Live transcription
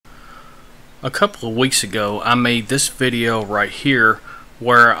A couple of weeks ago I made this video right here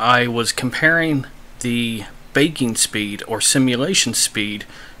where I was comparing the baking speed or simulation speed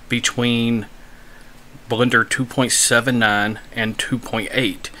between Blender 2.79 and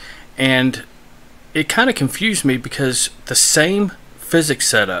 2.8, and it kind of confused me because the same physics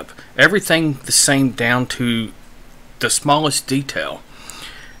setup, everything the same down to the smallest detail,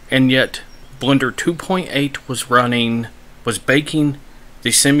 and yet Blender 2.8 was baking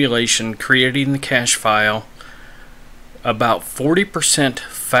the simulation, creating the cache file about 40%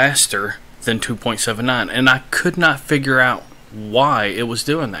 faster than 2.79, and I could not figure out why it was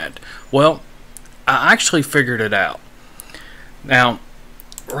doing that. Well, I actually figured it out. Now,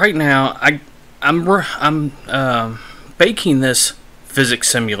 right now, I'm baking this physics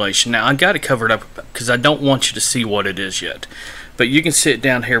simulation. Now, I got it covered up because I don't want you to see what it is yet, but you can see it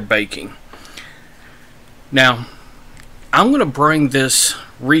down here baking. Now, I'm going to bring this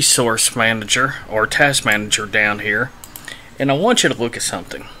resource manager or task manager down here, and I want you to look at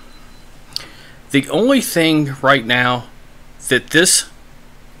something. The only thing right now that this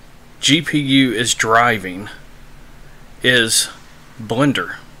GPU is driving is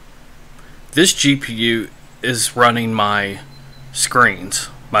Blender. This GPU is running my screens,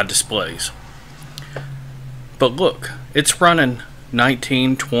 my displays. But look, it's running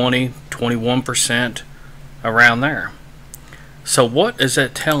 19, 20, 21%, around there. So what is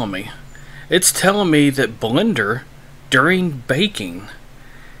that telling me? It's telling me that Blender, during baking,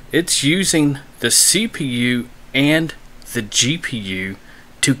 it's using the CPU and the GPU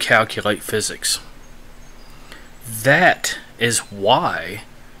to calculate physics. That is why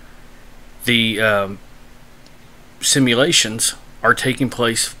the simulations are taking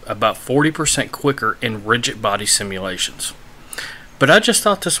place about 40% quicker in rigid body simulations. But I just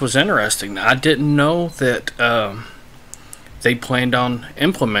thought this was interesting. I didn't know that they planned on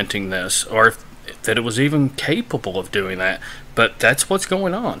implementing this, or that it was even capable of doing that. But that's what's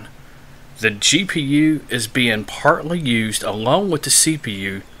going on. The GPU is being partly used along with the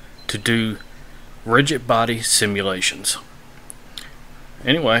CPU to do rigid body simulations.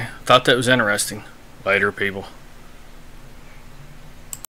 Anyway, thought that was interesting. Later, people.